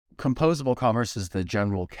composable commerce is the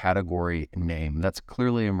general category name that's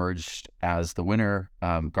clearly emerged as the winner.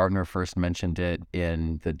 Gartner first mentioned it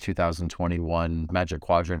in the 2021 Magic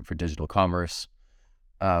Quadrant for digital commerce.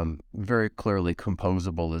 Very clearly,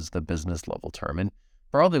 composable is the business level term. And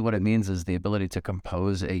broadly, what it means is the ability to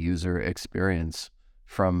compose a user experience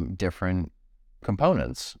from different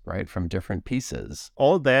components, right? From different pieces.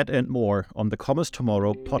 All that and more on the Commerce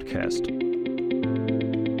Tomorrow podcast.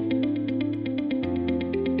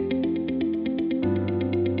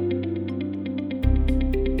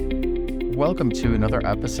 Welcome to another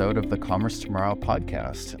episode of the Commerce Tomorrow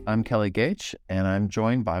podcast. I'm Kelly Gage, and I'm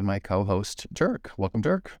joined by my co-host, Dirk. Welcome,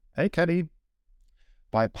 Dirk. Hey, Kelly.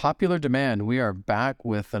 By popular demand, we are back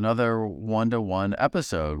with another one-to-one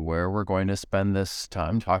episode where we're going to spend this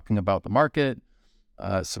time talking about the market,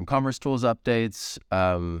 some commerce tools updates,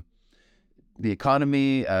 the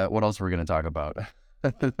economy. What else are we going to talk about?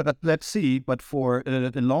 Let's see, but for a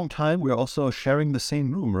long time, we're also sharing the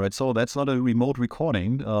same room, right? So that's not a remote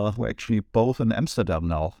recording. We're actually both in Amsterdam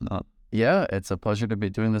now. Yeah, it's a pleasure to be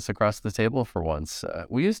doing this across the table for once.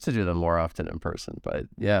 We used to do them more often in person, but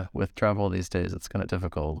yeah, with travel these days, it's kind of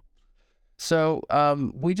difficult. So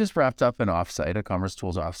we just wrapped up an offsite, a Commerce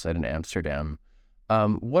Tools offsite in Amsterdam.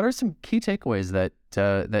 What are some key takeaways that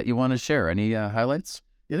you want to share? Any highlights?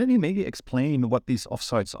 Yeah, let me maybe explain what these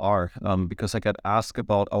offsites are, because I get asked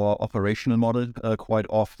about our operational model quite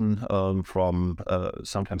often from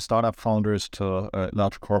sometimes startup founders to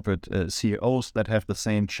large corporate CEOs that have the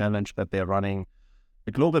same challenge, that they're running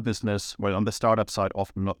a global business. Well, on the startup side,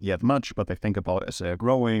 often not yet much, but they think about as they're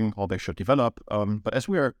growing, how they should develop. But as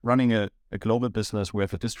we are running a global business, we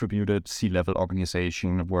have a distributed C-level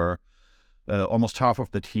organization where almost half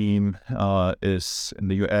of the team is in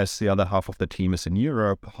the US, the other half of the team is in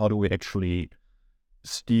Europe. How do we actually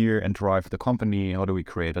steer and drive the company? How do we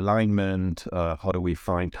create alignment? How do we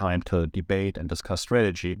find time to debate and discuss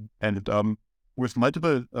strategy? And with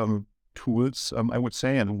multiple tools, I would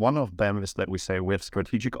say, and one of them is that we say we have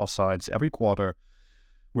strategic offsites every quarter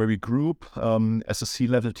where we group as a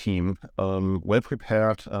C-level team, well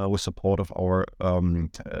prepared with support of our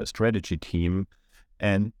strategy team,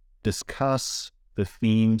 and discuss the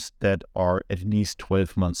themes that are at least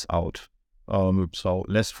 12 months out. So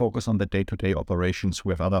less focus on the day-to-day operations.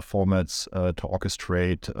 We have other formats to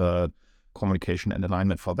orchestrate communication and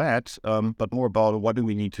alignment for that, but more about what do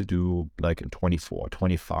we need to do like in 24,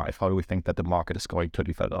 25? How do we think that the market is going to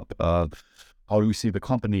develop? How do we see the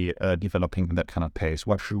company developing in that kind of pace?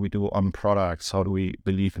 What should we do on products? How do we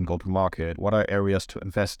believe in go-to-market? What are areas to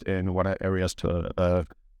invest in? What are areas to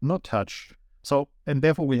not touch? So, and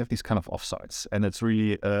therefore we have these kind of offsites, and it's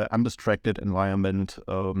really undistracted environment,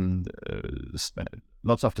 lots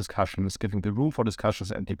of discussions, giving the room for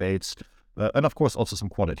discussions and debates, and of course also some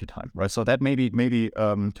quality time, right? So that maybe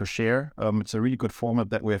to share, it's a really good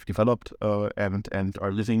format that we have developed and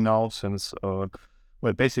are living now since, well,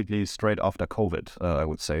 basically straight after COVID, I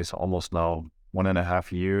would say. So almost now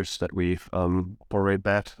 1.5 years that we've operate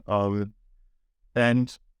that.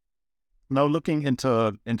 And now looking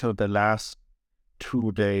into the last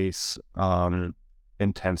 2 days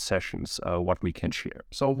intense sessions, what we can share.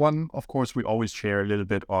 So one, of course, we always share a little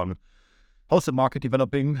bit on how's the market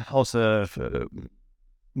developing, how's the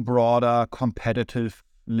broader competitive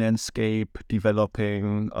landscape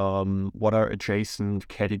developing, what are adjacent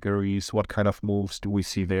categories, what kind of moves do we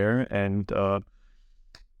see there? And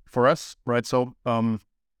for us, right, so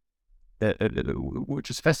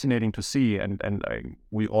which is fascinating to see, and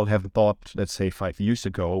we all have thought, let's say 5 years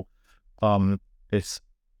ago, is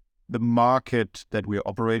the market that we're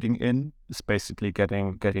operating in is basically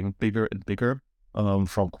getting bigger and bigger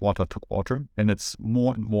from quarter to quarter, and it's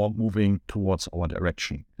more and more moving towards our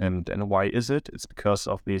direction. And why is it? It's because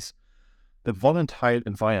of the volatile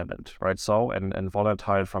environment, right? So and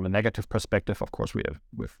volatile from a negative perspective, of course, we have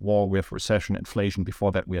with war, we have recession, inflation.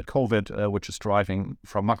 Before that, we had COVID, which is driving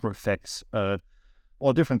from macro effects,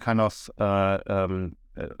 all different kind of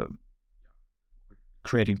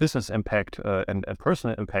creating business impact and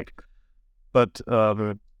personal impact. But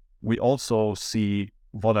we also see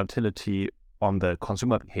volatility on the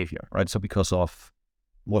consumer behavior, right? So because of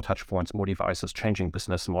more touch points, more devices, changing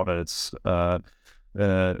business models,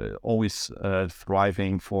 always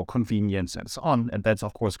thriving for convenience and so on. And that's,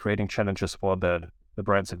 of course, creating challenges for the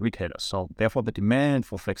brands and retailers. So therefore, the demand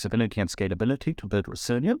for flexibility and scalability to build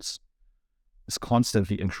resilience is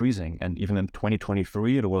constantly increasing. And even in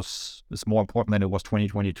 2023, it's more important than it was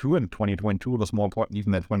 2022, and 2022 was more important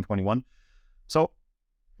even than 2021. So,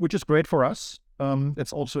 which is great for us.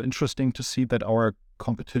 It's also interesting to see that our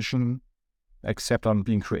competition, except on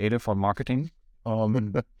being creative on marketing,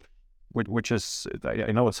 which is,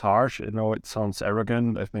 I know it's harsh, I know it sounds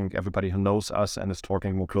arrogant. I think everybody who knows us and is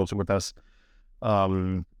talking more closely with us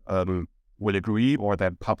will agree, or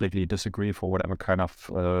that publicly disagree for whatever kind of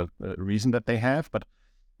reason that they have. But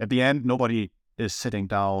at the end, nobody is sitting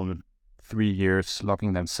down 3 years,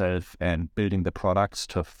 locking themselves and building the products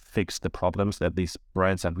to fix the problems that these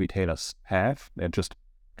brands and retailers have. They're just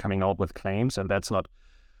coming out with claims, and that's not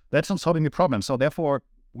solving the problem. So therefore,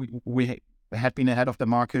 we had been ahead of the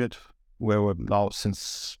market. We're now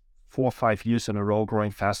since 4 or 5 years in a row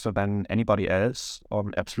growing faster than anybody else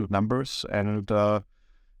on absolute numbers, and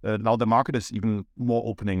now the market is even more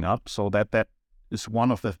opening up. So that is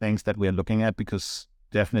one of the things that we are looking at, because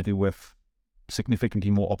definitely with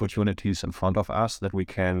significantly more opportunities in front of us that we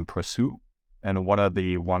can pursue, and what are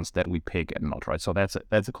the ones that we pick and not, right? So that's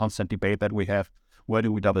a constant debate that we have. Where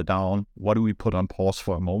do we double down? What do we put on pause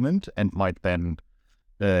for a moment and might then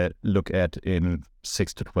look at in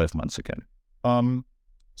 6 to 12 months again?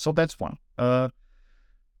 So that's one. The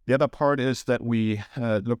other part is that we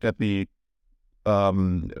looked at the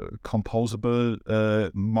composable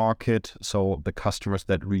market, so the customers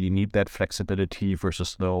that really need that flexibility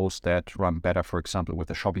versus those that run better, for example, with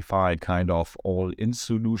the Shopify kind of all-in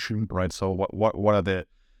solution, right? So what are the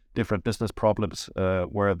different business problems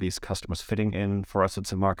where are these customers fitting in? For us,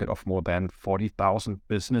 it's a market of more than 40,000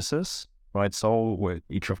 businesses, right? So with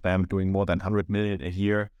each of them doing more than 100 million a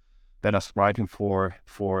year, that are striving for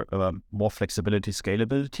more flexibility,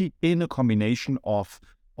 scalability in a combination of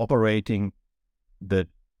operating the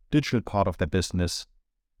digital part of the business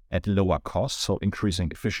at lower cost, so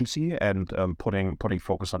increasing efficiency and putting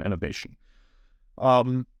focus on innovation.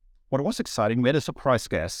 What was exciting, we had a surprise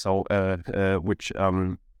guest, so which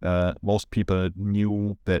most people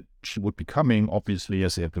knew that she would be coming, obviously,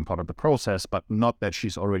 as they have been part of the process, but not that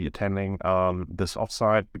she's already attending this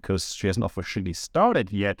offsite, because she hasn't officially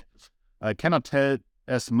started yet. I cannot tell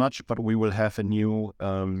as much, but we will have a new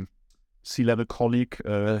C-level colleague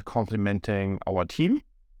complementing our team,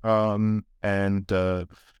 and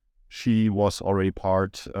she was already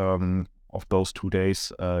part of those 2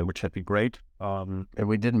 days, which had been great. And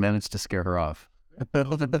we didn't manage to scare her off.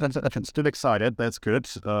 I'm still excited. That's good.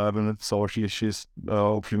 So she's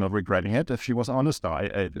hopefully not regretting it. If she was honest,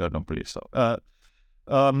 I don't believe so.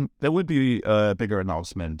 There will be a bigger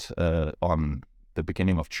announcement on the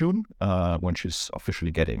beginning of June when she's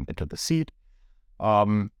officially getting into the seat.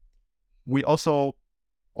 We also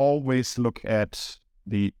always look at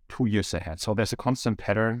the 2 years ahead. So there's a constant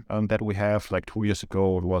pattern that we have. Like 2 years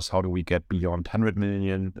ago, it was how do we get beyond 100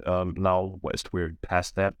 million? Now, whilst we're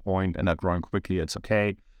past that point and are growing quickly, it's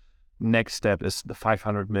okay. Next step is the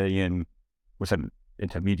 500 million, with an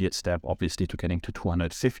intermediate step, obviously, to getting to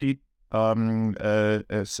 250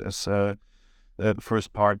 as the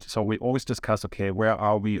first part. So we always discuss, okay, where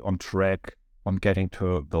are we on track on getting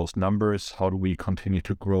to those numbers? How do we continue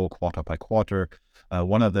to grow quarter by quarter?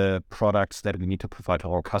 One of the products that we need to provide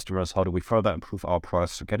to our customers, how do we further improve our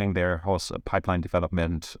products to getting there? How's pipeline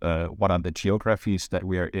development? What are the geographies that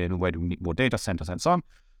we are in? Where do we need more data centers and so on?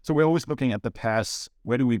 So we're always looking at the past.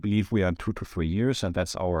 Where do we believe we are in 2 to 3 years? And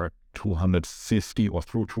that's our 250 or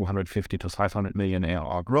through 250 to 500 million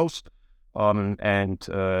ARR growth. And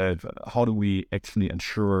how do we actually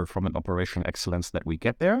ensure from an operational excellence that we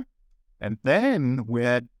get there? And then we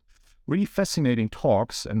had really fascinating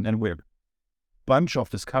talks, and we're bunch of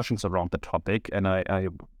discussions around the topic, and I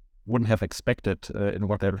wouldn't have expected in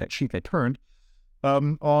what direction they turned,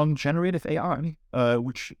 on generative AI,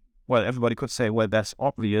 which, well, everybody could say, well, that's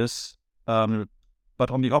obvious, but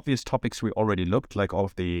on the obvious topics we already looked, like all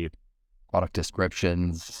of the Product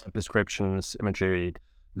descriptions, imagery,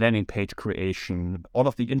 landing page creation, all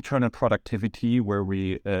of the internal productivity where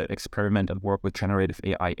we experiment and work with generative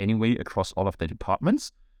AI anyway across all of the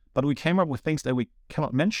departments. But we came up with things that we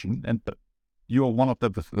cannot mention, and you're one of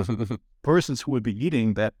the persons who will be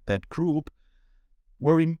leading that group,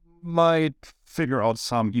 where we might figure out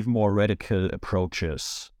some even more radical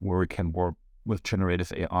approaches where we can work with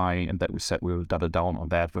generative AI, and that we said we will double down on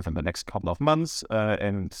that within the next couple of months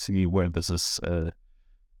and see where this is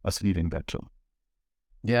us leading that to.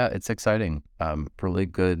 Yeah, it's exciting. Really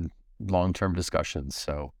good long-term discussions.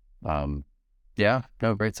 So, yeah,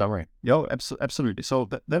 no, great summary. Yeah, absolutely. So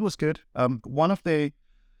that was good. One of the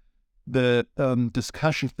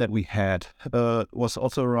discussions that we had was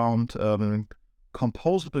also around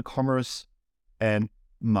composable commerce and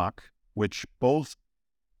MACH, which both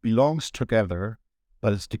belongs together,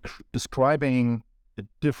 but is describing a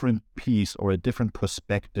different piece or a different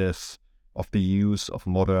perspective of the use of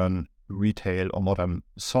modern retail or modern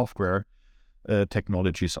software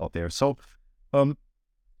technologies out there. So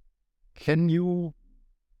can you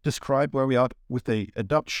describe where we are with the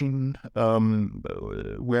adoption,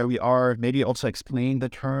 where we are, maybe also explain the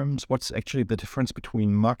terms. What's actually the difference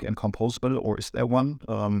between MACH and composable, or is there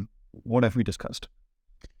one? What have we discussed?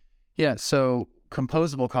 Yeah, so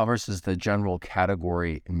composable commerce is the general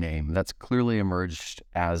category name that's clearly emerged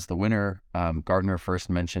as the winner. Gartner first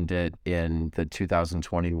mentioned it in the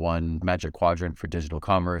 2021 Magic Quadrant for digital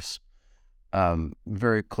commerce.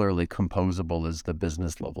 Very clearly, composable is the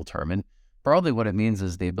business level term. And broadly, what it means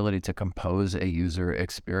is the ability to compose a user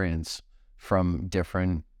experience from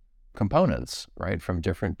different components, right? From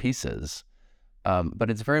different pieces. But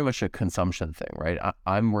it's very much a consumption thing, right?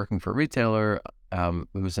 I'm working for a retailer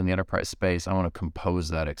who's in the enterprise space. I want to compose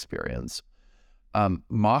that experience.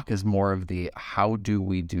 MACH is more of the how do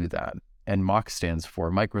we do that? And MACH stands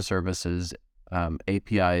for microservices,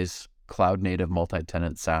 APIs, cloud native,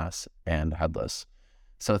 multi-tenant SaaS, and headless.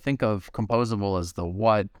 So think of composable as the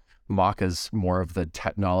what, MACH is more of the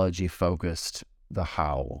technology focused, the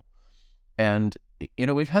how. And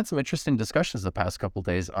we've had some interesting discussions the past couple of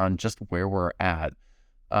days on just where we're at.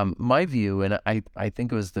 My view, and I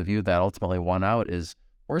think it was the view that ultimately won out, is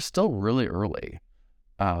we're still really early.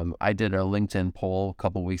 I did a LinkedIn poll a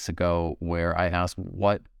couple of weeks ago where I asked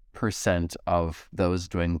what percent of those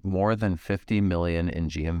doing more than 50 million in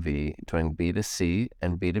GMV, doing B2C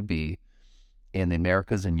and B2B in the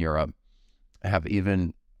Americas and Europe, have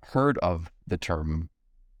even heard of the term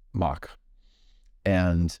MACH.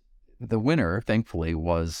 And the winner, thankfully,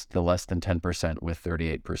 was the less than 10% with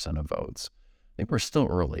 38% of votes. I think we're still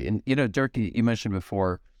early. And, Dirk, you mentioned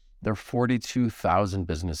before, there are 42,000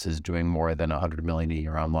 businesses doing more than 100 million a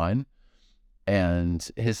year online. And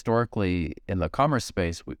historically, in the commerce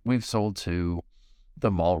space, we've sold to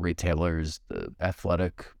the mall retailers, the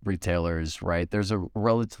athletic retailers, right? There's a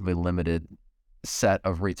relatively limited set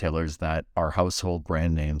of retailers that are household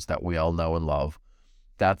brand names that we all know and love.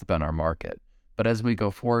 That's been our market. But as we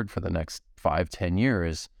go forward for the next 5-10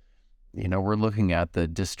 years, we're looking at the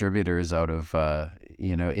distributors out of,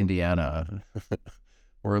 Indiana.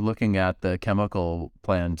 We're looking at the chemical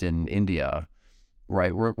plant in India,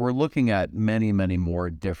 right? We're looking at many, many more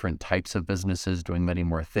different types of businesses doing many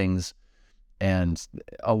more things. And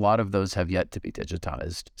a lot of those have yet to be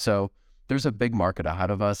digitized. So there's a big market ahead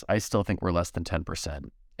of us. I still think we're less than 10%.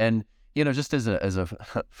 And just as a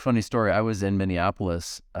funny story, I was in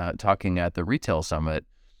Minneapolis talking at the retail summit.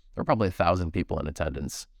 There were probably 1,000 people in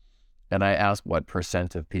attendance. And I asked what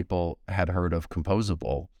percent of people had heard of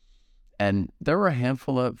composable. And there were a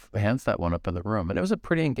handful of hands that went up in the room. And it was a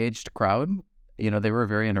pretty engaged crowd. They were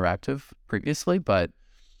very interactive previously, but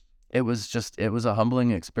it was a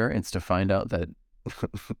humbling experience to find out that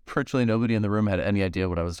virtually nobody in the room had any idea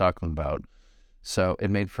what I was talking about. So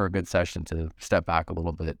it made for a good session to step back a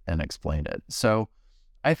little bit and explain it. So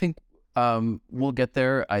I think we'll get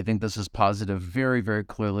there. I think this is positive. Very, very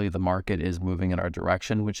clearly, the market is moving in our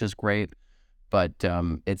direction, which is great. But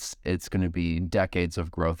it's going to be decades of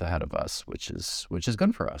growth ahead of us, which is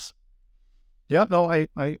good for us. Yeah, no,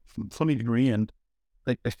 I fully agree. And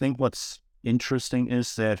I think what's interesting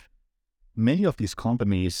is that many of these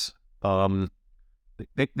companies,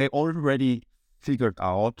 they already figured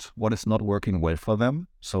out what is not working well for them.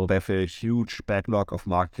 So they have a huge backlog of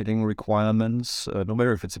marketing requirements, no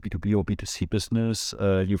matter if it's a B2B or B2C business,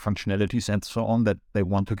 new functionalities and so on that they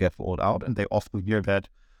want to get rolled out. And they often hear that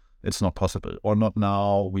it's not possible, or not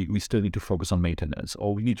now, we still need to focus on maintenance,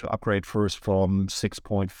 or we need to upgrade first from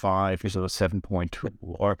 6.5 to 7.2.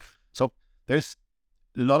 Or so there's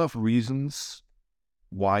a lot of reasons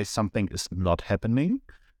why something is not happening.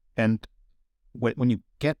 And when you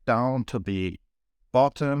get down to the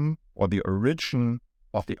bottom or the origin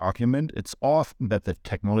of the argument, it's often that the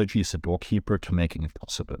technology is a doorkeeper to making it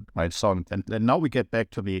possible, right? So, and now we get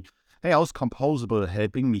back to the, hey, how's composable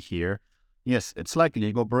helping me here? Yes, it's like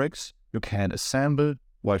Lego bricks. You can assemble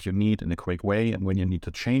what you need in a quick way, and when you need to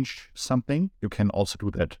change something, you can also do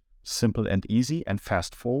that simple and easy and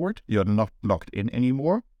fast forward. You're not locked in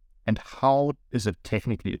anymore. And how is it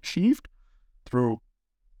technically achieved? Through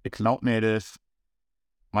a cloud-native,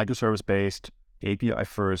 microservice-based,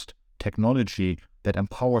 API-first technology that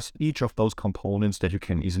empowers each of those components that you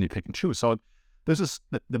can easily pick and choose. So this is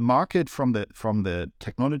the market from the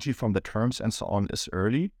technology, from the terms and so on is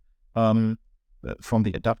early, from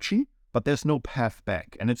the adoption, but there's no path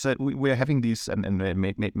back. And it's we're having these, and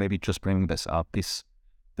maybe just bringing this up,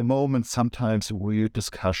 the moment sometimes weird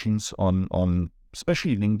discussions on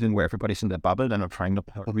especially LinkedIn, where everybody's in their bubble and are trying to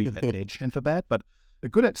read edge into that. But a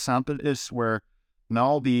good example is where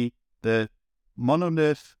now the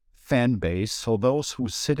monolith fan base, so those who are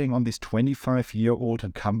sitting on these 25-year-old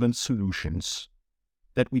incumbent solutions,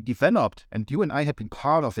 that we developed, and you and I have been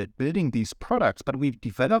part of it, building these products, but we've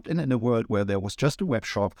developed in a world where there was just a web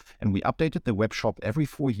shop, and we updated the web shop every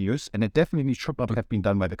 4 years, and it definitely should not have been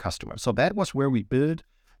done by the customer. So that was where we built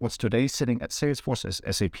what's today sitting at Salesforce, as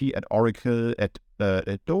SAP, at Oracle, at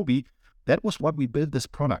Adobe. That was what we built this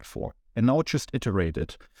product for. And now it's just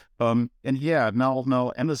iterated. Now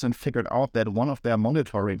Amazon figured out that one of their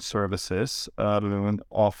monitoring services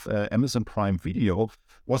of Amazon Prime Video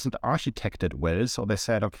wasn't architected well. So they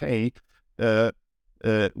said, okay,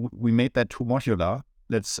 we made that too modular.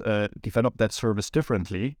 Let's develop that service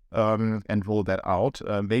differently and roll that out.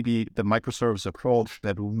 Maybe the microservice approach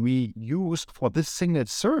that we used for this single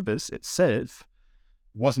service itself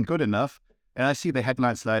wasn't good enough. And I see the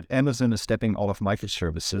headlines like Amazon is stepping out of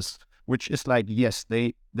microservices, which is like, yes,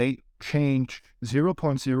 they change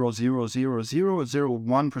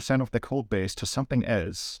 0.0000001% of the code base to something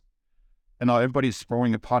else. And now everybody's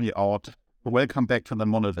throwing a party out. Welcome back to the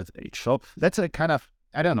monolith age. So that's a kind of,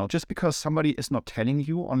 I don't know, just because somebody is not telling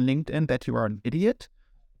you on LinkedIn that you are an idiot,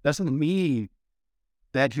 doesn't mean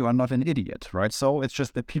that you are not an idiot, right? So it's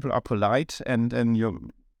just that people are polite and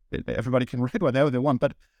everybody can read whatever they want.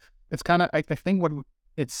 But it's kind of, I think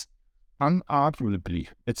it's unarguably,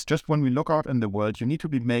 it's just when we look out in the world, you need to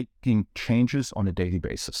be making changes on a daily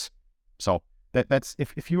basis. So that's,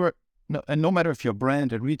 if you are, no matter if you're a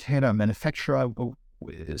brand, a retailer, manufacturer, a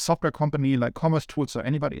software company like commercetools or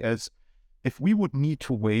anybody else, if we would need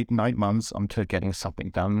to wait 9 months until getting something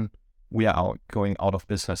done, we are going out of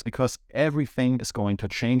business, because everything is going to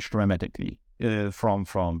change dramatically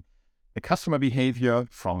from the customer behavior,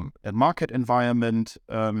 from a market environment.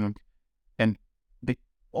 And the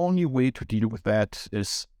only way to deal with that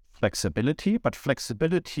is flexibility, but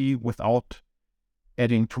flexibility without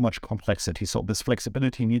adding too much complexity. So this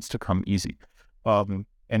flexibility needs to come easy. And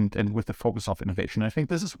with the focus of innovation. I think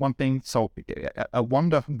this is one thing. So I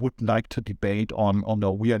wonder who would like to debate on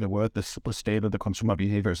no, we are in a world that's super stable, the consumer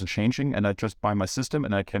behavior isn't changing, and I just buy my system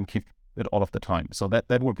and I can keep it all of the time. So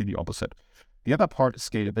that would be the opposite. The other part is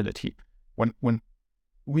scalability. When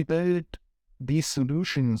we build these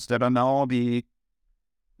solutions that are now the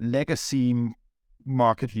legacy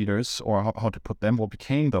market leaders, or how to put them, or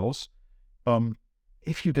became those,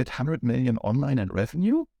 if you did 100 million online in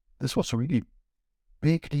revenue, this was a really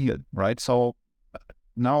big deal, right? So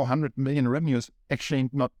now 100 million revenue is actually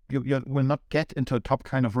not, you will not get into a top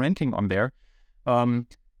kind of ranking on there. And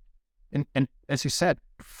as you said,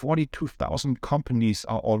 42,000 companies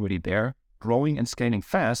are already there, growing and scaling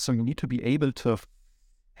fast. So you need to be able to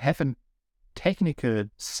have a technical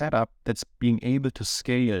setup that's being able to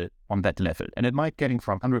scale on that level. And it might getting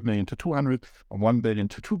from 100 million to 200 or 1 billion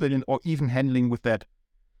to 2 billion, or even handling with that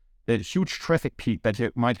huge traffic peak that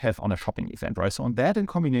you might have on a shopping event, right? So on that, in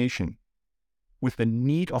combination with the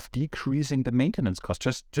need of decreasing the maintenance cost,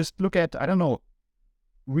 just look at, I don't know,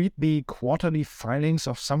 read the quarterly filings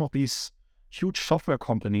of some of these huge software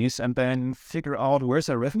companies and then figure out where's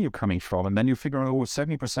their revenue coming from. And then you figure out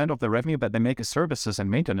 70% of the revenue that they make is services and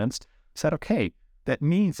maintenance. Said, okay, that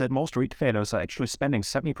means that most retailers are actually spending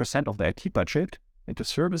 70% of their IT budget into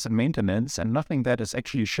service and maintenance, and nothing that is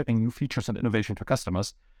actually shipping new features and innovation to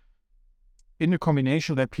customers. In a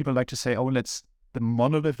combination that people like to say, the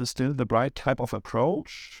monolith is still the right type of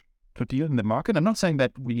approach to deal in the market. I'm not saying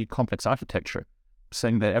that we need complex architecture. I'm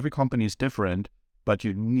saying that every company is different, but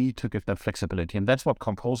you need to give them flexibility. And that's what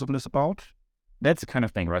composable is about. That's the kind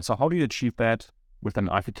of thing, right? So how do you achieve that with an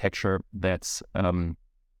architecture that's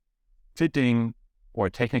fitting, or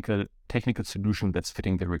a technical solution that's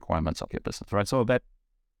fitting the requirements of your business, right? So that,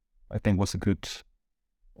 I think, was a good,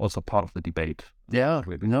 also part of the debate. Yeah,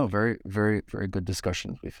 no, very, very, very good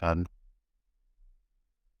discussions we've had.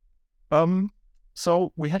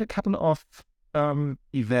 So we had a couple of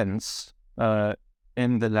events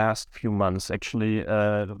in the last few months, actually,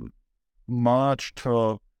 March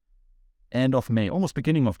to end of May, almost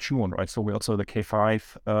beginning of June, right? So we also, the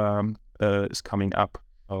K5 is coming up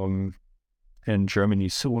in Germany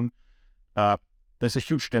soon. There's a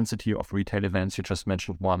huge density of retail events. You just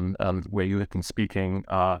mentioned one where you have been speaking.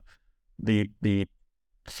 The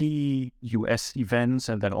key US events,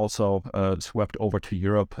 and then also swept over to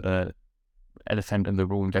Europe. Elephant in the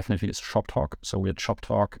room definitely is Shoptalk. So we had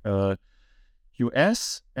Shoptalk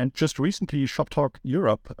US, and just recently Shoptalk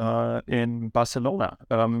Europe in Barcelona.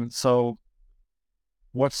 So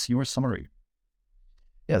what's your summary?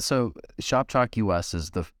 Yeah, so Shoptalk US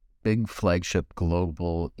is the big flagship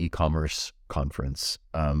global e-commerce conference,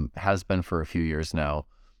 has been for a few years now.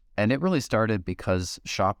 And it really started because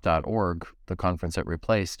shop.org, the conference it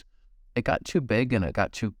replaced, it got too big and it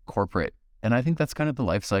got too corporate. And I think that's kind of the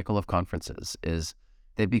life cycle of conferences, is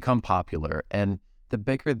they become popular. And the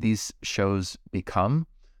bigger these shows become,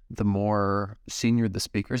 the more senior the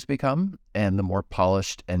speakers become, and the more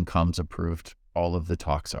polished and comms approved all of the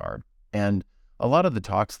talks are. And a lot of the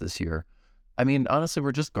talks this year, I mean, honestly,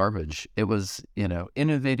 were just garbage. It was,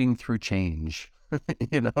 innovating through change,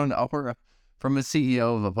 now we're from a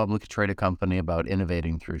CEO of a publicly traded company about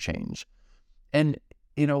innovating through change. And,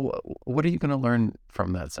 what are you going to learn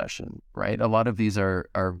from that session, right? A lot of these are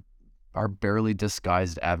barely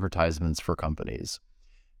disguised advertisements for companies.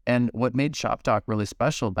 And what made Shoptalk really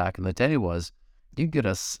special back in the day was you get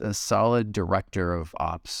a solid director of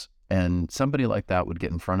ops, and somebody like that would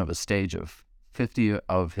get in front of a stage of 50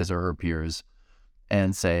 of his or her peers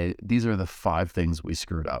and say, these are the 5 things we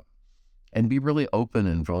screwed up, and be really open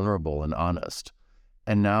and vulnerable and honest.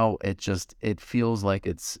 And now it feels like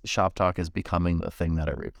Shoptalk is becoming the thing that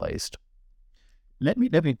it replaced. I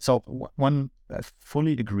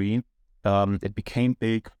fully agree. It became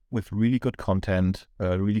big with really good content,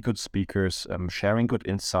 really good speakers, sharing good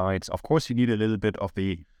insights. Of course, you need a little bit of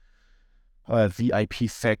the VIP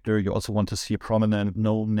factor. You also want to see prominent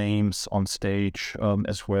known names on stage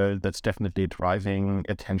as well. That's definitely driving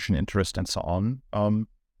attention, interest, and so on.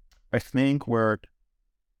 I think where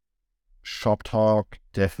Shoptalk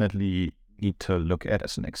definitely need to look at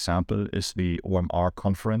as an example is the OMR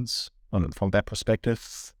conference. From that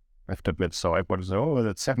perspective, I have to admit, so everybody says, oh,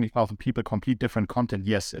 that's 70,000 people, complete different content.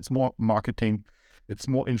 Yes, it's more marketing, it's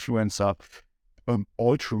more influencer,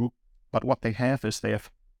 all true. But what they have is they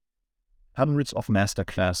have hundreds of master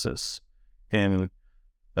classes, and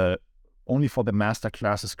only for the master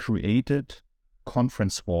classes created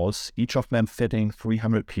conference walls, each of them fitting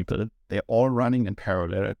 300 people. They're all running in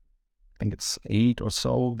parallel. I think it's 8 or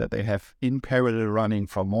so that they have in parallel running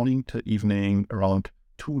from morning to evening, around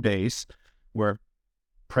 2 days, where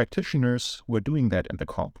practitioners were doing that in the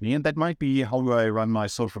company. And that might be, how do I run my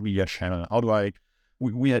social media channel?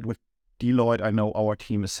 We had with Deloitte, I know our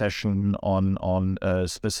team a session on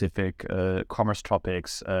specific commerce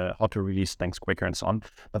topics, how to release things quicker and so on.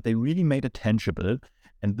 But they really made it tangible.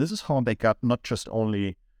 And this is how they got not just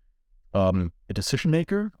only a decision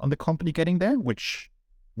maker on the company getting there, which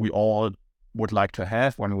we all would like to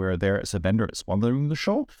have when we're there as a vendor sponsoring the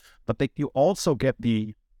show, but you also get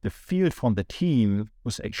the field from the team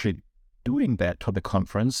who's actually doing that to the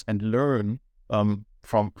conference and learn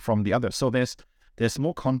from the others. So there's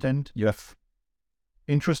more content. You have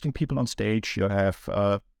interesting people on stage. You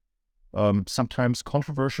have sometimes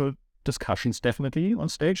controversial discussions definitely on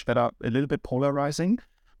stage that are a little bit polarizing,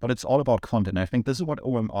 but it's all about content. I think this is what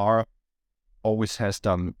OMR always has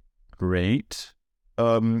done great,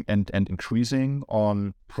 and increasing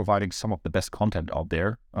on providing some of the best content out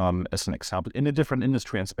there. As an example, in a different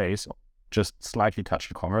industry and space, just slightly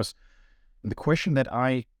touched commerce. And the question that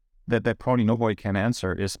probably nobody can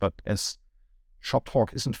answer is, but as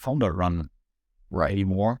Shoptalk isn't founder run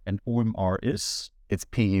anymore, and OMR is, it's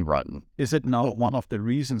PE run. Is it now one of the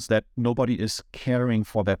reasons that nobody is caring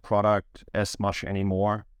for that product as much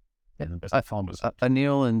anymore?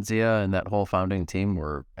 Anil and Zia and that whole founding team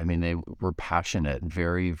they were passionate,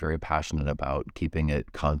 very, very passionate about keeping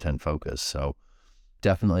it content focused. So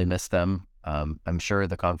definitely miss them. I'm sure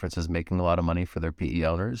the conference is making a lot of money for their PE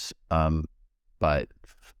owners, but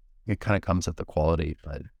it kind of comes at the quality.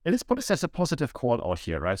 But it is put as a positive call out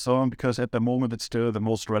here, right? So because at the moment it's still the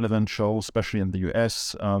most relevant show, especially in the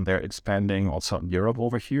US. They're expanding also in Europe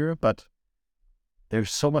over here, but there's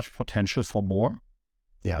so much potential for more.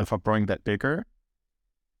 Yeah. And for growing that bigger,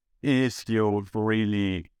 is you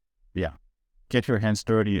really, get your hands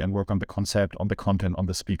dirty and work on the concept, on the content, on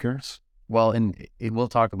the speakers. Well, and we'll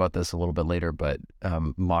talk about this a little bit later, but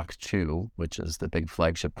MACH TWO, which is the big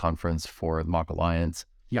flagship conference for the MACH Alliance,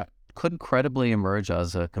 could credibly emerge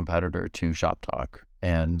as a competitor to Shoptalk.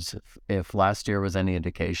 And if last year was any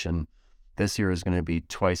indication, this year is going to be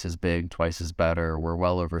twice as big, twice as better. We're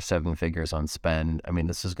well over 7 figures on spend. I mean,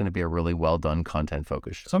 this is going to be a really well done content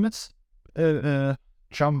focus show. So let's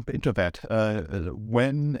jump into that.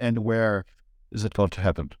 When and where is it going to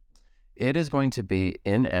happen? It is going to be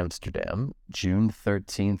in Amsterdam, June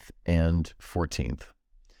 13th and 14th.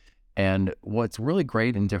 And what's really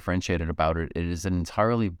great and differentiated about it is an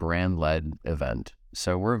entirely brand-led event.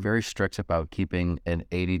 So we're very strict about keeping an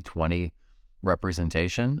 80-20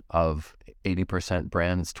 representation of 80%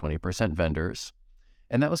 brands, 20% vendors.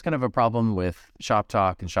 And that was kind of a problem with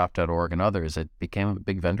Shoptalk and Shop.org and others. It became a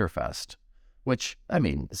big vendor fest, which, I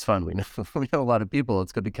mean, it's fun. We know a lot of people.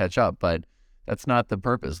 It's good to catch up, but that's not the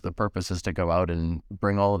purpose. The purpose is to go out and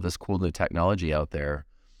bring all of this cool new technology out there.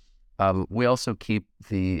 We also keep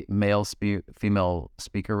the male-female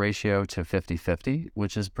speaker ratio to 50-50,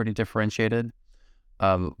 which is pretty differentiated.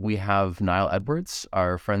 We have Niall Edwards,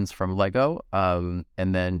 our friends from Lego, and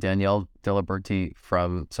then Danielle Diliberti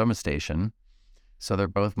from Soma Station. So they're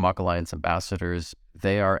both MACH Alliance ambassadors.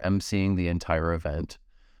 They are emceeing the entire event.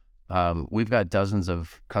 We've got dozens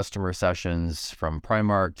of customer sessions from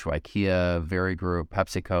Primark to IKEA, Very Group,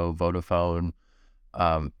 PepsiCo, Vodafone.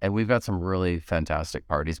 And we've got some really fantastic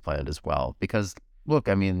parties planned as well. Because, look,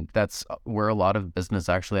 I mean, that's where a lot of business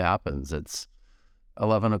actually happens. It's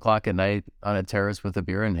 11 o'clock at night on a terrace with a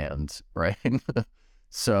beer in hand, right?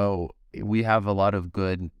 So we have a lot of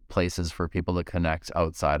good places for people to connect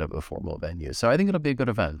outside of a formal venue. So I think it'll be a good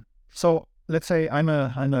event. So let's say I'm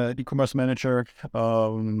a e-commerce manager,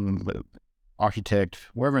 architect,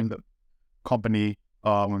 wherever in the company,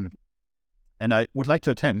 and I would like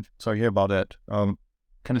to attend. So I hear about it. Can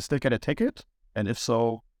I still get a ticket? And if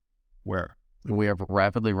so, where? We are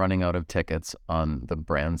rapidly running out of tickets on the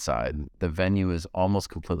brand side. The venue is almost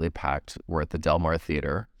completely packed. We're at the Del Mar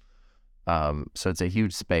Theater. So it's a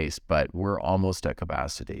huge space, but we're almost at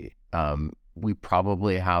capacity. We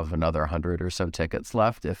probably have another 100 or so tickets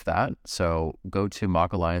left, if that. So go to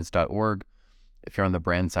machalliance.org. If you're on the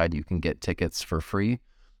brand side, you can get tickets for free.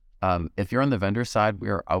 If you're on the vendor side, we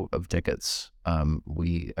are out of tickets.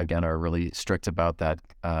 We, again, are really strict about that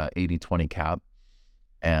 80-20 cap.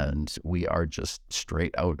 And we are just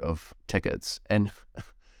straight out of tickets. And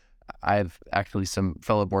I have actually some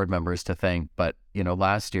fellow board members to thank, but,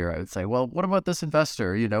 last year I would say, well, what about this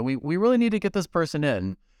investor? We really need to get this person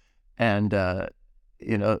in. And,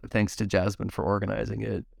 thanks to Jasmine for organizing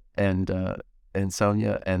it and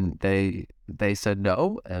Sonia, and they said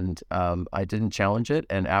no, and I didn't challenge it.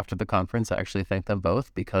 And after the conference, I actually thanked them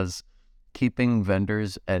both, because keeping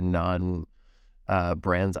vendors and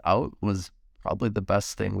non-brands out was probably the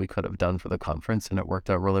best thing we could have done for the conference, and it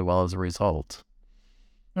worked out really well as a result.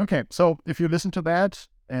 Okay, so if you listen to that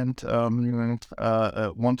and want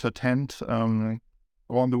to attend, go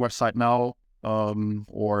on the website now,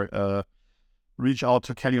 or reach out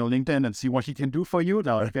to Kelly on LinkedIn and see what he can do for you.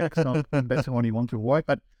 Now, that's not the one you want to avoid,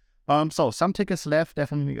 but so some tickets left.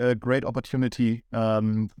 Definitely a great opportunity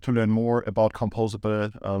to learn more about composable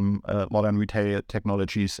modern retail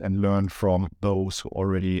technologies and learn from those who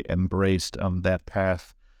already embraced that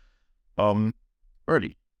path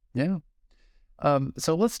early. Yeah.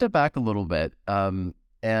 So let's step back a little bit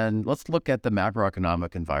and let's look at the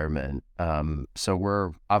macroeconomic environment. So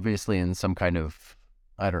we're obviously in some kind of,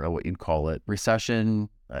 I don't know what you'd call it, recession.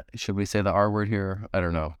 Should we say the R word here? I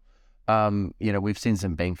don't know. We've seen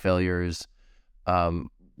some bank failures.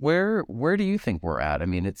 Where do you think we're at? I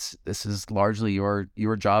mean, this is largely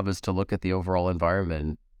your job is to look at the overall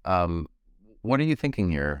environment. What are you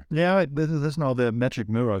thinking here? Yeah, this is now the magic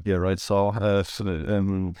mirror here, right? So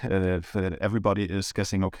everybody is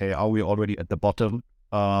guessing, okay, are we already at the bottom?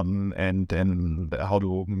 And how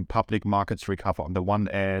do public markets recover on the one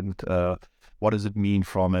end? What does it mean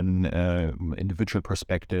from an individual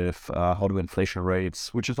perspective? How do inflation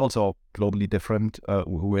rates, which is also globally different,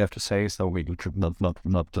 we have to say, so we should not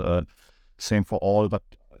same for all, but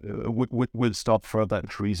will stop further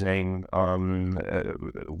increasing.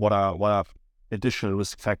 What are additional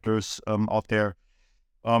risk factors out there?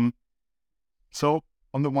 So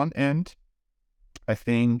on the one end, I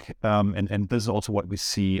think, and this is also what we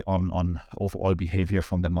see on overall behavior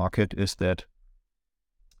from the market, is that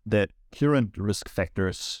current risk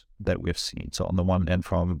factors that we've seen. So on the one end,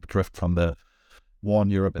 from the war in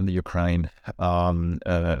Europe and the Ukraine,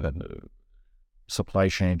 supply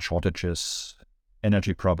chain shortages,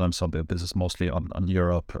 energy problems. So this is mostly on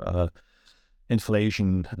Europe.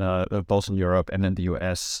 Inflation, both in Europe and in the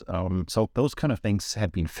US. So those kind of things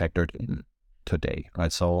have been factored in today,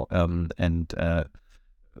 right? So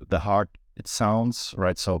the hard it sounds,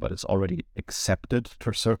 right? So, but it's already accepted to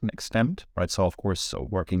a certain extent, right? So, of course, so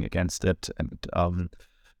working against it, and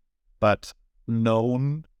but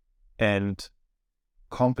known and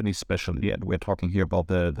companies, especially, and we're talking here about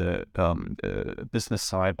the business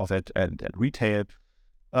side of it and retail,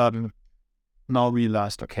 now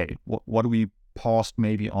realized, okay, what do we paused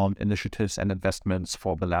maybe on initiatives and investments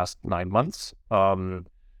for the last 9 months?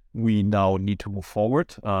 We now need to move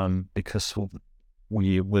forward because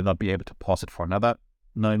we will not be able to pause it for another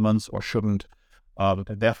 9 months, or shouldn't. And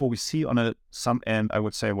therefore, we see on some end, I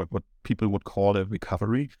would say, what people would call a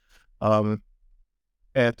recovery.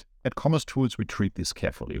 At commercetools, we treat this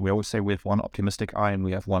carefully. We always say we have one optimistic eye and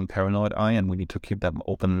we have one paranoid eye, and we need to keep them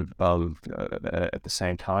open at the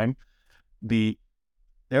same time.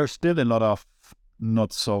 There's still a lot of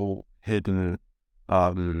not so hidden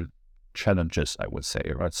challenges, I would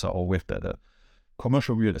say, right? So with the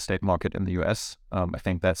commercial real estate market in the US. I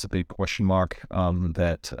think that's a big question mark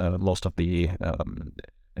that most of the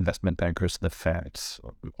investment bankers, the Feds,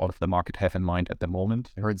 all of the market have in mind at the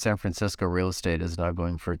moment. I heard San Francisco real estate is now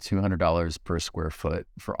going for $200 per square foot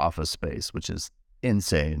for office space, which is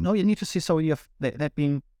insane. No, you need to see, so you have that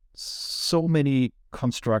being so many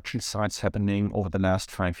construction sites happening over the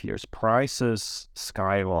last 5 years. Prices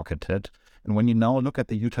skyrocketed. And when you now look at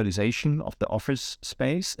the utilization of the office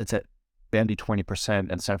space, it's at barely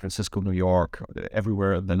 20% in San Francisco, New York,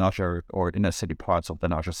 everywhere in the larger or inner city parts of the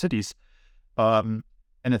larger cities.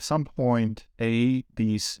 And at some point,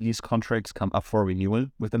 these lease contracts come up for renewal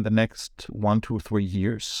within the next 1, 2, 3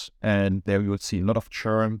 years. And there you would see a lot of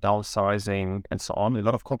churn, downsizing, and so on. A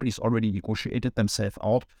lot of companies already negotiated themselves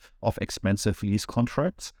out of expensive lease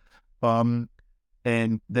contracts. And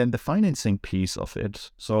then the financing piece of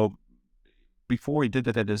it. So before we did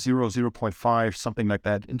it at a 0.5, something like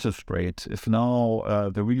that interest rate, if now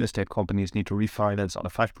the real estate companies need to refinance on a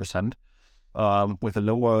 5%, with a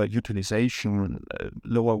lower utilization,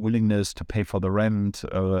 lower willingness to pay for the rent,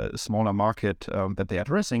 smaller market that they're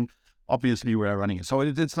addressing, obviously we're running it. So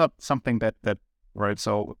it's not something that right,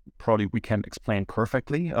 so probably we can't explain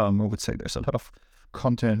perfectly. I would say there's a lot of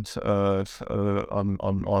content on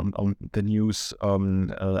the news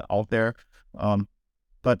out there.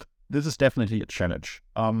 But this is definitely a challenge.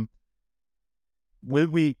 Will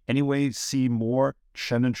we anyway see more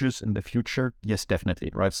challenges in the future? Yes, definitely,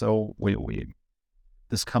 right? So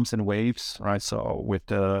this comes in waves, right? So with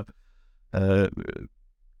the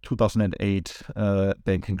 2008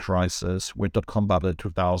 banking crisis, with dot-com bubble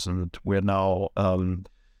 2000, we're now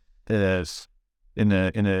there's in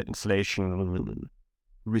a inflation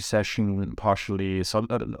recession partially, so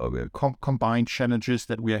combined challenges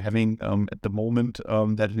that we are having at the moment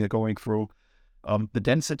that we are going through. The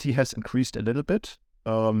density has increased a little bit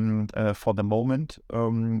for the moment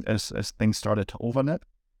as things started to overlap.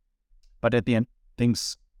 But at the end,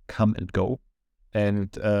 things come and go.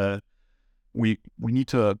 And we need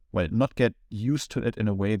to, not get used to it in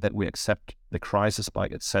a way that we accept the crisis by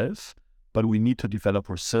itself, but we need to develop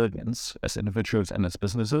resilience as individuals and as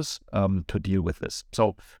businesses to deal with this.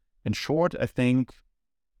 So in short, I think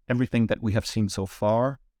everything that we have seen so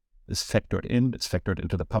far is factored in, it's factored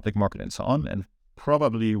into the public market and so on, and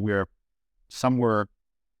probably we're somewhere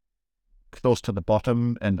close to the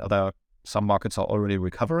bottom and some markets are already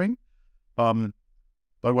recovering. But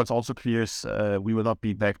what's also clear is we will not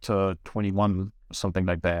be back to 21, something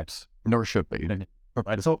like that. Nor should be.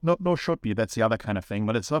 Right. So no should be, that's the other kind of thing,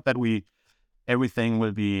 but it's not that everything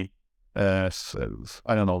will be, I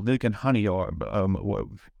don't know, milk and honey or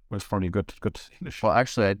was probably good English. Well,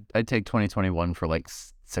 actually, I'd take 2021 for like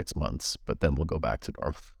 6 months, but then we'll go back to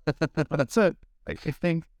normal. But that's it. I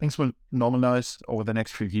think things will normalize over the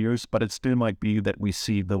next few years, but it still might be that we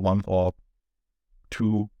see the 1 or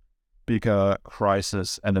 2 bigger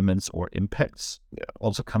crisis elements or impacts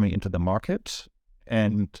also coming into the market.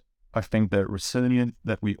 And I think the resilience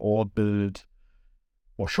that we all build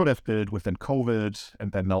or should have built within COVID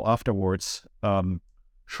and then now afterwards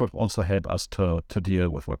should also help us to deal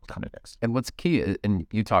with what coming next. And what's key, and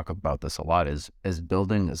you talk about this a lot, is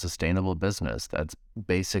building a sustainable business that's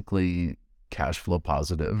basically cash flow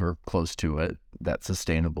positive or close to it, that's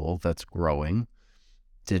sustainable, that's growing,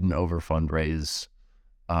 didn't over fundraise.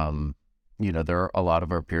 There are a lot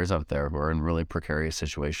of our peers out there who are in really precarious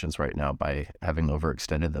situations right now by having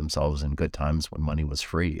overextended themselves in good times when money was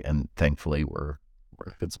free. And thankfully, we're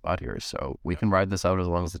in a good spot here. So we can ride this out as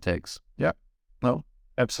long as it takes. Yeah, no,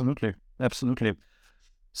 absolutely.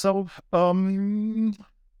 So,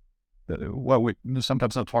 we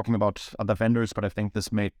sometimes not talking about other vendors, but I think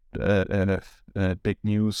this made big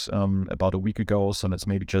news about a week ago. So let's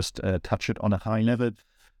maybe just touch it on a high level.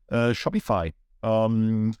 Shopify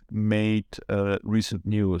made recent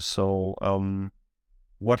news. So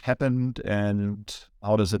what happened and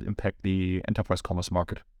how does it impact the enterprise commerce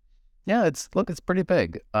market? Yeah, it's pretty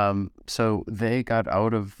big. So they got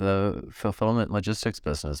out of the fulfillment logistics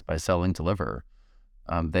business by selling Deliverr.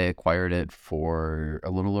 They acquired it for a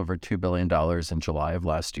little over $2 billion in July of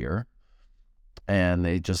last year. And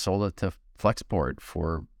they just sold it to Flexport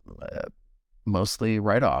for mostly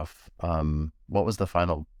write-off. What was the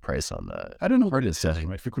final price on that? I don't know what it is.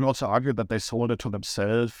 Right? You could also argue that they sold it to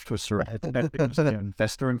themselves to a certain extent because they're an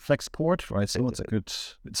investor in Flexport, right? So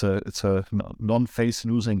it's a non-face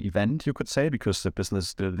losing event, you could say, because the business is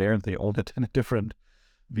still there and they own it in a different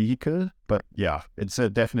vehicle. But yeah, it's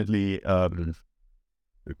definitely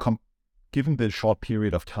given the short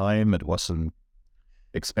period of time, it was an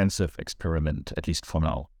expensive experiment, at least for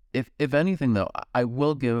now. If anything, though, I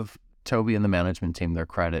will give Toby and the management team their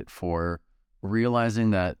credit for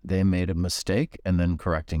realizing that they made a mistake and then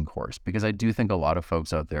correcting course, because I do think a lot of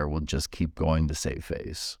folks out there will just keep going to save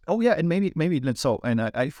face. Oh yeah, and maybe let's so, and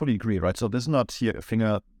I fully agree, right? So this is not here a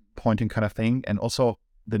finger pointing kind of thing, and also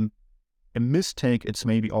a mistake, it's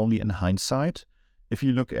maybe only in hindsight. If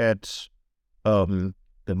you look at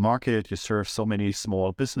the market, you serve so many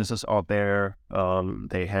small businesses out there.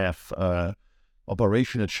 They have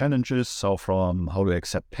operational challenges. So from how do I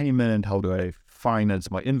accept payment, how do I finance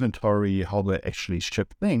my inventory, how do I actually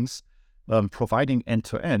ship things, providing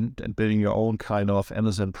end-to-end and building your own kind of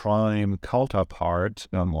Amazon Prime counterpart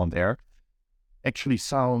on there actually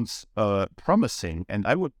sounds promising. And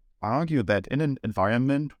I would argue that in an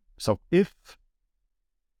environment, so if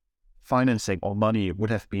financing or money would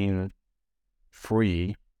have been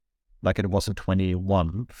free, like it was in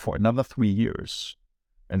 21 for another 3 years,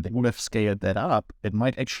 and they would have scaled that up, it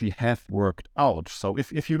might actually have worked out. So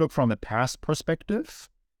if you look from a past perspective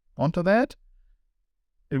onto that,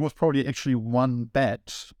 it was probably actually one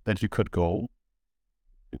bet that you could go.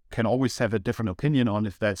 You can always have a different opinion on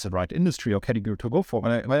if that's the right industry or category to go for.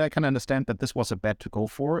 But I can understand that this was a bet to go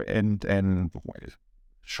for, and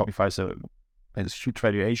Shopify is a huge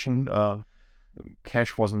valuation.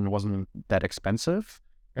 Cash wasn't that expensive.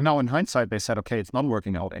 And now in hindsight, they said, okay, it's not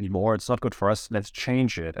working out anymore. It's not good for us. Let's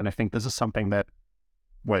change it. And I think this is something that,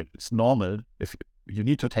 well, it's normal. If you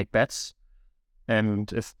need to take bets, and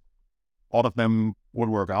if all of them would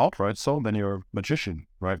work out, right? So then you're a magician,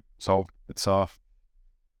 right? So it's I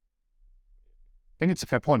think it's a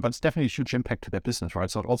fair point, but it's definitely a huge impact to their business, right?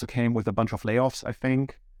 So it also came with a bunch of layoffs, I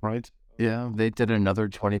think, right? Yeah, they did another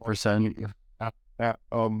 20%. Yeah.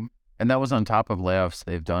 And that was on top of layoffs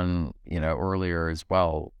they've done, earlier as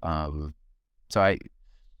well. So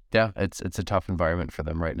it's a tough environment for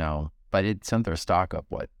them right now. But it sent their stock up,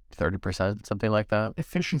 30%, something like that?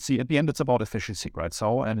 Efficiency. At the end, it's about efficiency, right?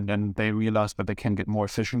 So, and then they realized that they can get more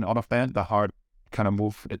efficient out of that. The hard kind of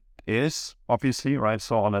move it is, obviously, right?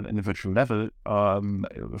 So on an individual level,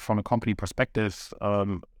 from a company perspective,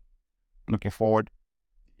 looking forward,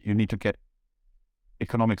 you need to get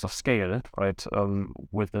economics of scale, right?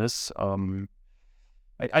 With this,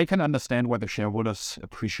 I can understand why the shareholders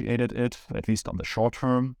appreciated it, at least on the short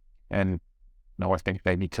term. And now I think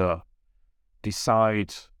they need to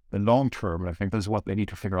decide the long term. I think this is what they need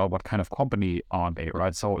to figure out. What kind of company are they,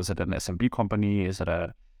 right? So is it an SMB company? Is it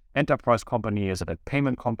a enterprise company? Is it a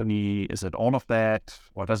payment company? Is it all of that?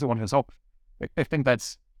 Or does it want to? So I think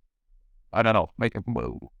that's, I don't know,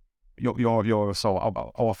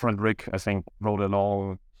 our friend Rick, I think, wrote a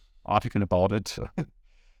long article about it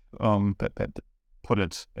that put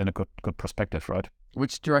it in a good perspective, right?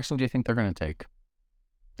 Which direction do you think they're going to take?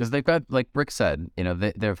 Because they've got, like Rick said,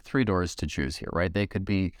 they have 3 doors to choose here, right? They could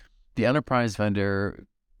be the enterprise vendor,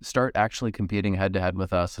 start actually competing head-to-head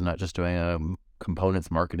with us and not just doing a components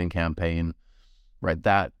marketing campaign, right?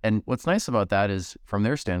 That, and what's nice about that is, from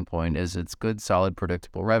their standpoint, is it's good, solid,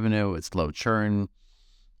 predictable revenue, it's low churn,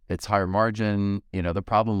 it's higher margin. The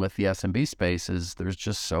problem with the SMB space is there's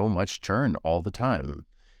just so much churn all the time.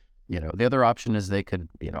 The other option is they could,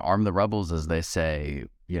 arm the rebels, as they say,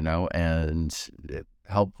 and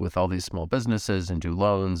help with all these small businesses and do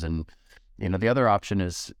loans. And, the other option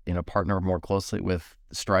is, partner more closely with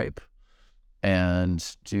Stripe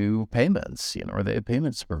and do payments, or the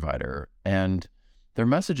payments provider. And their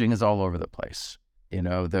messaging is all over the place.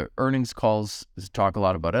 The earnings calls talk a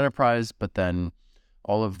lot about enterprise, but then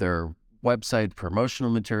all of their website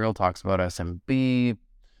promotional material talks about SMB.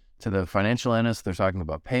 To the financial analysts, they're talking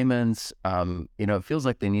about payments. It feels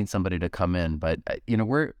like they need somebody to come in, but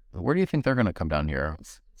where do you think they're going to come down here?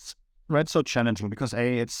 Right, so challenging because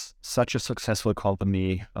it's such a successful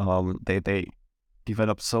company. They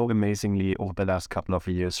developed so amazingly over the last couple of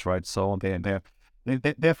years, right? So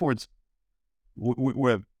therefore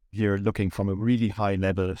we're here looking from a really high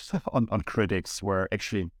level on critics, where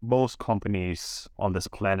actually most companies on this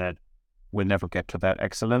planet will never get to that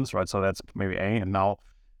excellence, right? So that's maybe and now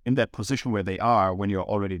in that position where they are, when you're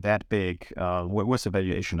already that big, what's the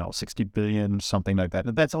valuation now? 60 billion, something like that.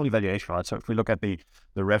 And that's only valuation, right? So if we look at the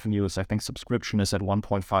revenues, I think subscription is at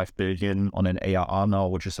 1.5 billion on an ARR now,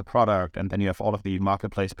 which is a product. And then you have all of the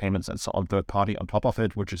marketplace payments and so on, third party on top of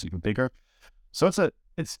it, which is even bigger. So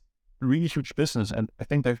it's really huge business. And I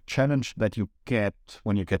think the challenge that you get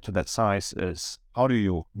when you get to that size is, how do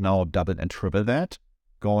you now double and triple that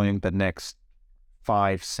going the next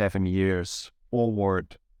 5-7 years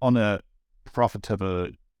forward on a profitable,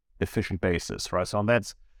 efficient basis, right? So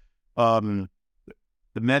that's the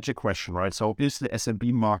magic question, right? So is the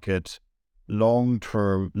SMB market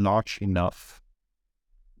long-term large enough,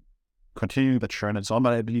 continuing the churn and so on?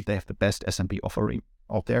 But I believe they have the best SMB offering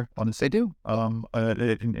out there, honestly. They do.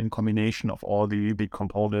 In combination of all the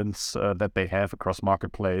components that they have across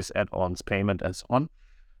marketplace, add-ons, payment, and so on.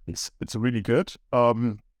 It's really good.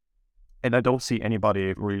 And I don't see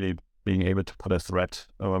anybody really being able to put a threat,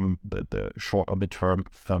 the short or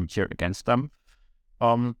midterm here against them.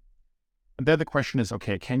 And then the question is,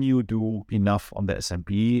 okay, can you do enough on the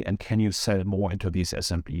SMB, and can you sell more into these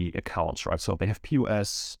SMB accounts, right? So they have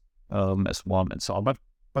POS as one and so on,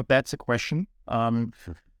 but that's a question.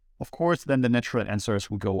 Of course, then the natural answers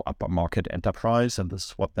will go upper market enterprise, and this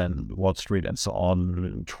is what then Wall Street and so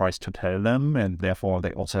on tries to tell them, and therefore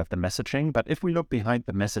they also have the messaging. But if we look behind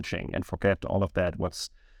the messaging and forget all of that,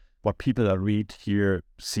 what people read, hear,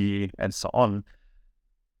 see, and so on,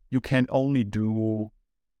 you can only do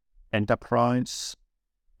enterprise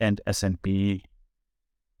and SMB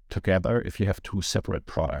together if you have two separate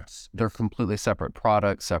products. They're completely separate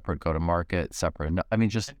products, separate go-to-market, separate. I mean,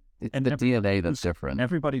 just and the DNA that's different.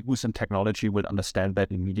 Everybody who's in technology will understand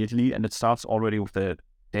that immediately, and it starts already with the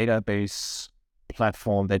database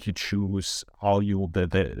platform that you choose, how you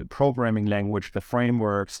the programming language, the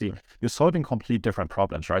frameworks. You're solving complete different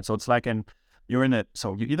problems, right? So it's like you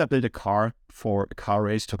either build a car for a car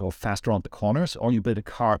race to go faster around the corners, or you build a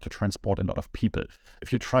car to transport a lot of people.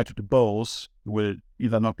 If you try to do both, you will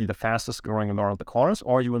either not be the fastest going around the corners,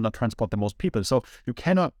 or you will not transport the most people. So you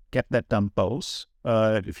cannot get that done both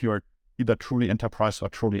if you're either truly enterprise or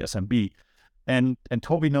truly SMB. And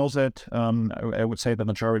Toby knows that. I would say the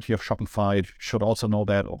majority of Shopify should also know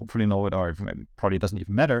that, or hopefully know it, or it probably doesn't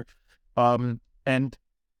even matter.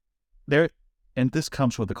 And this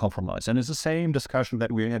comes with the compromise. And it's the same discussion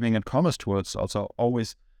that we're having at commercetools. Also,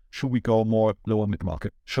 always, should we go more lower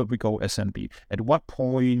mid-market? Should we go SMB? At what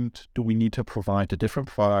point do we need to provide a different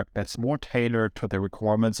product that's more tailored to the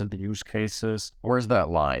requirements and the use cases? Where's that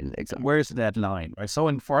line? Exactly. Where's that line, right? So,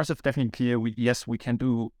 and for us, it's definitely clear. We can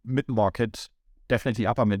do mid-market, definitely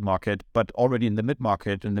upper mid-market, but already in the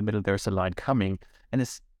mid-market, in the middle, there's a line coming. And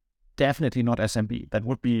it's definitely not SMB. That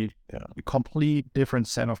would be a complete different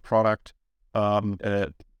set of product,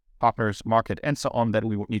 partners, market, and so on that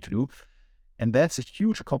we would need to do. And that's a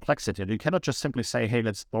huge complexity. You cannot just simply say, hey,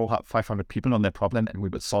 let's throw up 500 people on that problem and we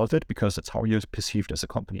will solve it, because it's how you're perceived as a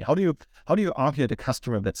company. How do you argue the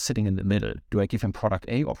customer that's sitting in the middle? Do I give him product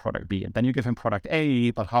A or product B? And then you give him product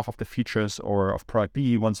A, but half of the features or of product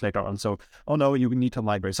B once later on. So, oh no, you need to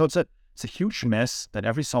migrate. So it's a huge mess that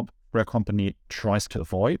every software company tries to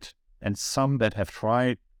avoid, and some that have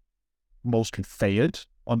tried mostly failed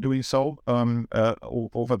on doing so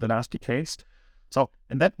over the last decades. So,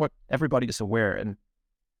 and that's what everybody is aware. And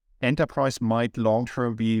enterprise might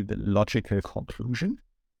long-term be the logical conclusion.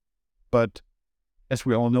 But as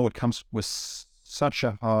we all know, it comes with such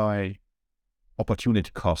a high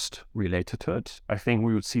opportunity cost related to it. I think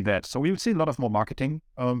we would see that. So we would see a lot of more marketing,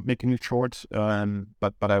 making it short.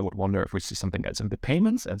 But I would wonder if we see something else in the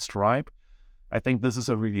payments and Stripe. I think this is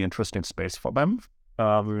a really interesting space for them,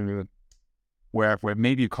 where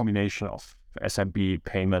maybe a combination of SMB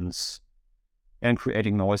payments and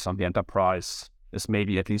creating noise on the enterprise is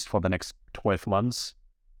maybe, at least for the next 12 months,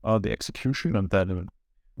 the execution, and then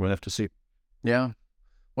we'll have to see. Yeah.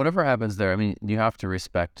 Whatever happens there, I mean, you have to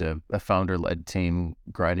respect a founder-led team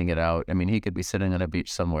grinding it out. I mean, he could be sitting on a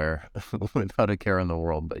beach somewhere without a care in the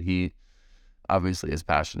world, but he obviously is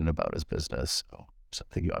passionate about his business. So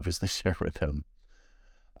something you obviously share with him.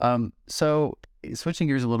 So switching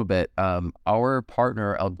gears a little bit, our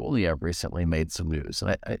partner Algolia recently made some news,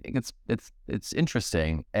 and I think it's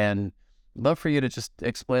interesting, and love for you to just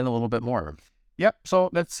explain a little bit more. Yeah, so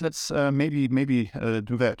let's maybe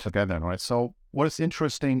do that together, right? So what is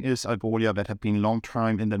interesting is Algolia, that have been long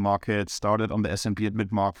time in the market, started on the SMB and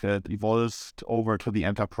mid-market, evolved over to the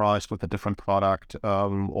enterprise with a different product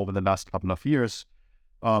over the last couple of years,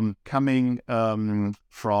 coming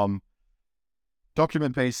from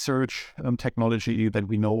document-based search technology that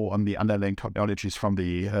we know on the underlying technologies from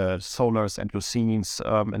the Solars and Lucines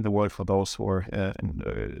in the world, for those who are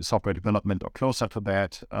in software development or closer to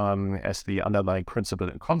that, as the underlying principle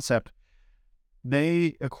and concept.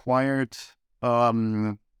 They acquired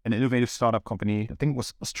an innovative startup company, I think it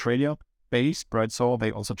was Australia-based, right? So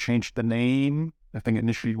they also changed the name. I think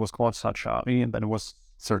initially it was called Search.io, and then it was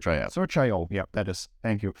Search.io. Search.io, yeah, that is.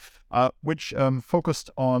 Thank you. Which focused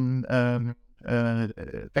on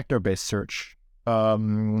vector-based search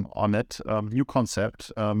on it. New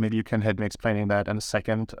concept. Maybe you can help me explaining that in a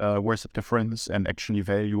second. Where's the difference and actually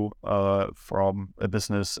value from a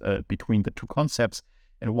business between the two concepts,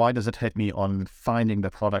 and why does it help me on finding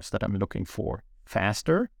the products that I'm looking for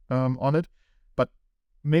faster on it? But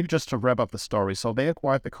maybe just to wrap up the story. So they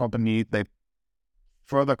acquired the company. They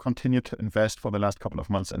further continued to invest for the last couple of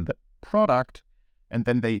months in the product, and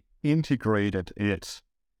then they integrated it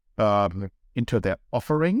into their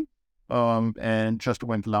offering, and just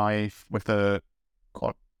went live with a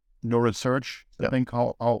neural search, I think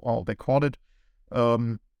how they called it,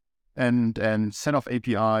 and set of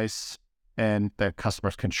APIs, and their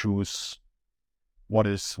customers can choose what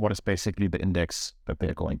is basically the index that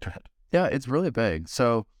they're going to hit. Yeah, it's really big.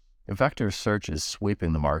 So vector search is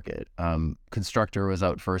sweeping the market. Constructor was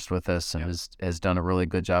out first with this and has done a really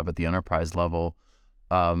good job at the enterprise level.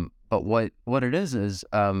 But what it is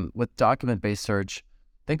with document-based search,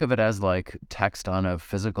 think of it as like text on a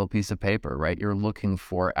physical piece of paper, right? You're looking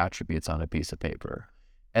for attributes on a piece of paper.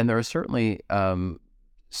 And there are certainly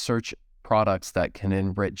search products that can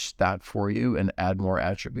enrich that for you and add more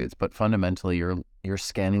attributes, but fundamentally you're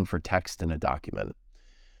scanning for text in a document.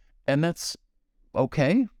 And that's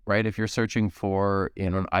okay, right? If you're searching for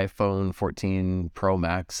an iPhone 14 Pro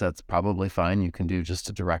Max, that's probably fine. You can do just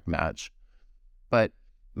a direct match. But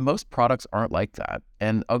most products aren't like that.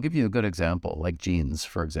 And I'll give you a good example, like jeans,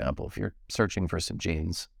 for example. If you're searching for some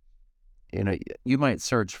jeans, you might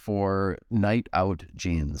search for night out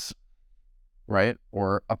jeans, right?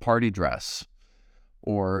 Or a party dress,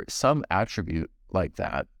 or some attribute like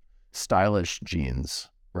that, stylish jeans,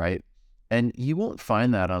 right? And you won't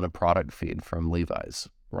find that on a product feed from Levi's,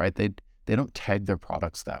 right? They don't tag their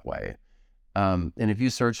products that way. And if you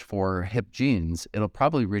search for hip jeans, it'll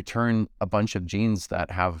probably return a bunch of jeans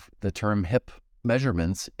that have the term hip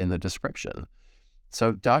measurements in the description.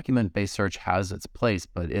 So document-based search has its place,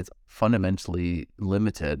 but it's fundamentally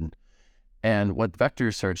limited. And what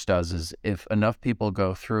vector search does is if enough people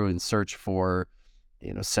go through and search for,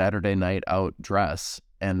 Saturday night out dress,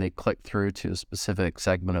 and they click through to a specific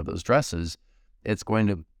segment of those dresses, it's going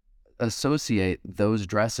to associate those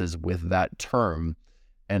dresses with that term.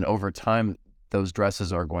 And over time, those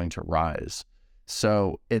dresses are going to rise.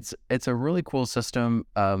 So it's a really cool system.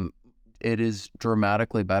 It is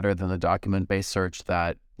dramatically better than the document-based search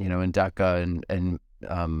that, Endeca and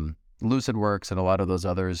LucidWorks and a lot of those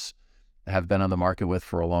others have been on the market with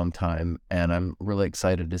for a long time. And I'm really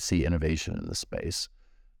excited to see innovation in this space.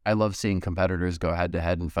 I love seeing competitors go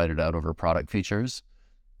head-to-head and fight it out over product features.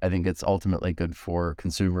 I think it's ultimately good for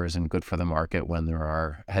consumers and good for the market when there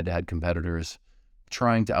are head-to-head competitors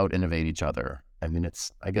trying to out-innovate each other. I mean,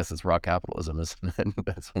 I guess it's raw capitalism, isn't it,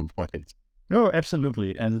 at some point? No,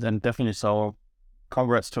 absolutely. And definitely so.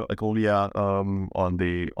 Congrats to Algolia on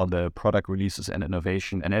the product releases and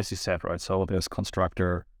innovation. And as you said, right, so there's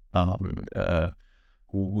Constructor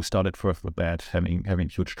who started first with that, having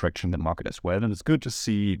huge traction in the market as well. And it's good to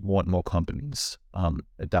see more and more companies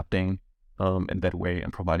adapting in that way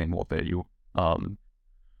and providing more value to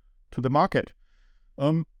the market.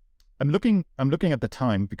 I'm looking at the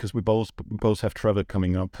time because we both have travel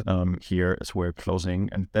coming up here as we're closing,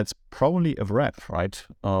 and that's probably a wrap, right?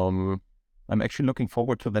 I'm actually looking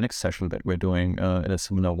forward to the next session that we're doing in a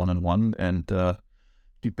similar one-on-one and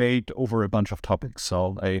debate over a bunch of topics.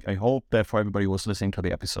 So I hope that for everybody who's listening to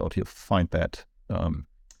the episode, you'll find that a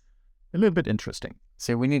little bit interesting.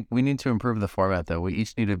 See, we need to improve the format though. We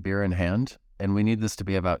each need a beer in hand, and we need this to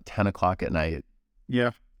be about 10 o'clock at night.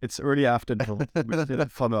 Yeah. It's early afternoon. We still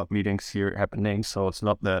have follow-up meetings here happening, so it's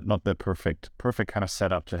not the perfect kind of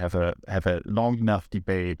setup to have a long enough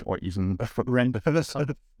debate or even random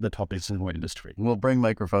the topics in our industry. We'll bring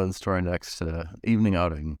microphones to our next evening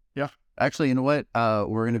outing. Yeah. Actually, you know what?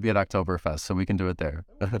 We're going to be at Oktoberfest, so we can do it there.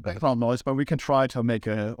 Background noise, but we can try to make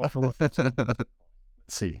a. Let's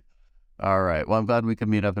see. All right. Well, I'm glad we could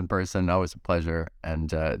meet up in person. Always a pleasure. And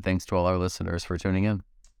thanks to all our listeners for tuning in.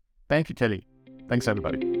 Thank you, Kelly. Thanks,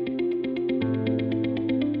 everybody.